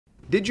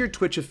Did your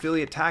Twitch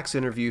affiliate tax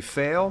interview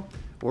fail?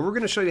 Well, we're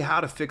going to show you how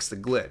to fix the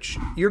glitch.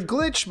 Your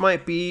glitch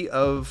might be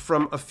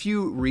from a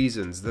few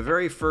reasons. The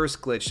very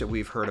first glitch that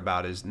we've heard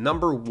about is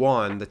number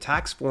one, the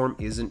tax form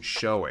isn't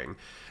showing.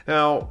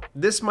 Now,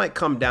 this might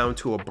come down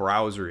to a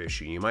browser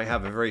issue. You might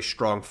have a very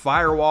strong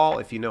firewall.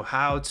 If you know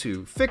how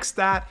to fix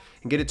that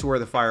and get it to where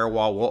the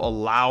firewall will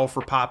allow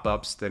for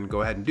pop-ups, then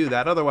go ahead and do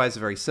that. Otherwise, a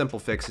very simple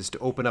fix is to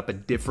open up a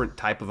different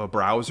type of a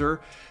browser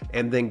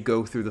and then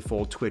go through the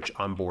full Twitch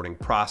onboarding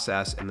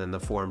process, and then the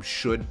form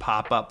should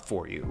pop up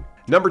for you.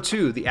 Number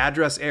two, the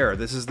address error.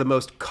 This is the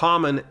most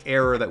common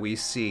error that we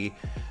see.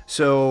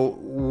 So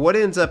what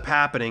ends up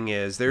happening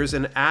is there's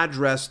an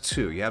address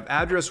 2. You have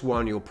address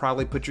 1, you'll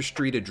probably put your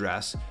street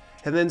address,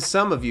 and then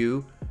some of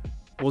you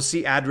will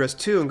see address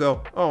 2 and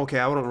go, oh, okay,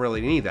 I don't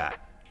really need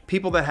that.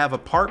 People that have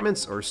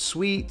apartments or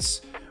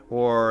suites,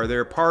 or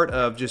they're part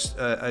of just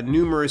a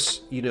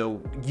numerous,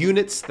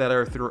 units that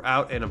are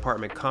throughout an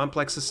apartment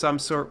complex of some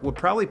sort, would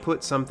probably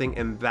put something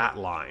in that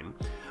line.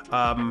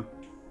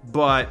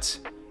 But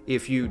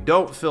if you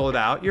don't fill it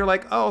out, you're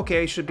like, oh,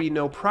 okay, should be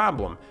no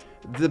problem.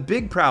 The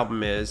big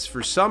problem is,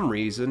 for some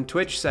reason,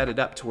 Twitch set it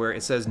up to where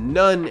it says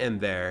none in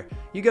there.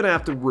 You're gonna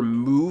have to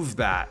remove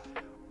that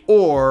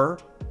or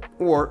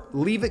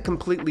leave it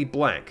completely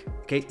blank.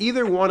 Okay,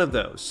 either one of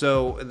those.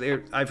 So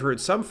I've heard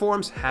some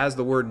forms has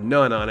the word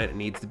none on it, it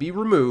needs to be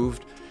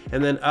removed,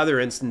 and then other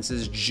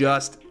instances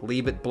just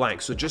leave it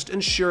blank. So just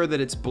ensure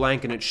that it's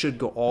blank and it should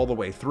go all the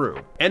way through.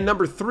 And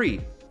number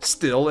 3,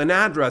 still an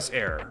address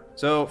error.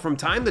 So from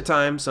time to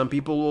time, some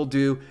people will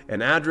do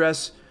an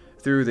address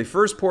through the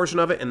first portion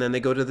of it, and then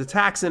they go to the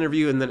tax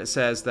interview, and then it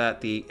says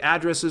that the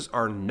addresses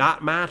are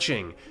not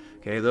matching.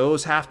 Okay,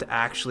 those have to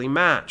actually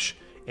match,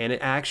 and it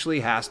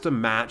actually has to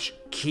match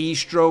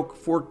keystroke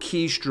for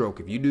keystroke.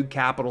 If you do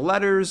capital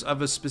letters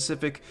of a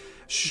specific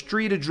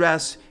street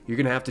address, you're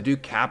gonna have to do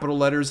capital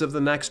letters of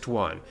the next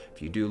one.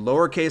 If you do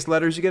lowercase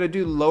letters, you gotta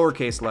do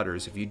lowercase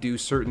letters. If you do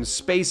certain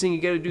spacing, you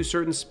gotta do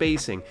certain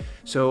spacing.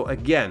 So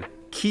again,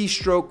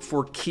 keystroke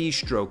for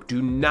keystroke.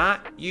 Do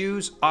not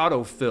use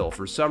autofill.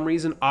 For some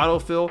reason,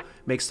 autofill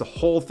makes the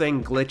whole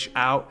thing glitch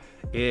out.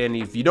 And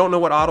if you don't know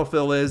what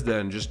autofill is,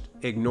 then just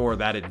ignore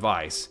that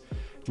advice.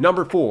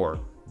 Number 4,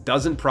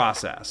 doesn't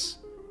process.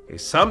 Okay,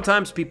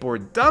 sometimes people are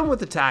done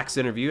with the tax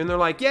interview and they're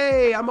like,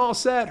 yay, I'm all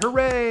set,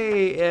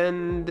 hooray.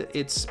 And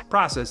it's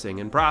processing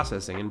and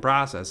processing and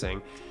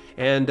processing.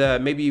 And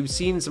maybe you've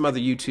seen some other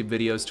YouTube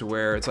videos to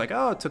where it's like,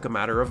 oh, it took a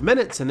matter of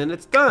minutes and then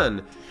it's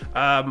done.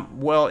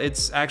 Well,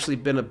 it's actually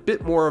been a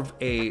bit more of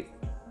a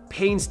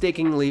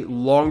painstakingly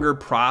longer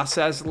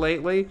process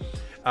lately.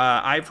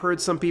 I've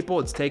heard some people,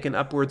 it's taken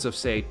upwards of,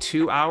 say,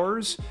 2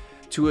 hours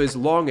to as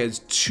long as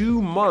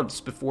 2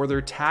 months before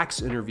their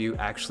tax interview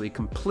actually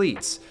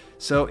completes.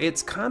 So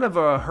it's kind of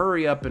a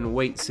hurry up and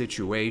wait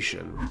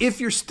situation. If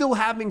you're still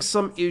having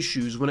some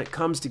issues when it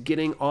comes to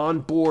getting on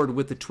board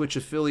with the Twitch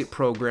affiliate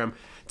program,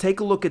 take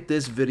a look at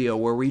this video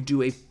where we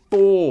do a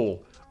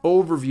full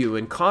overview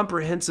and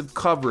comprehensive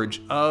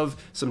coverage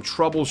of some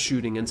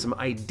troubleshooting and some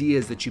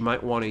ideas that you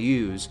might want to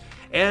use.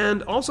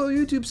 And also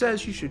YouTube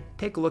says you should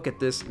take a look at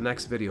this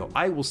next video.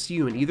 I will see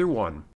you in either one.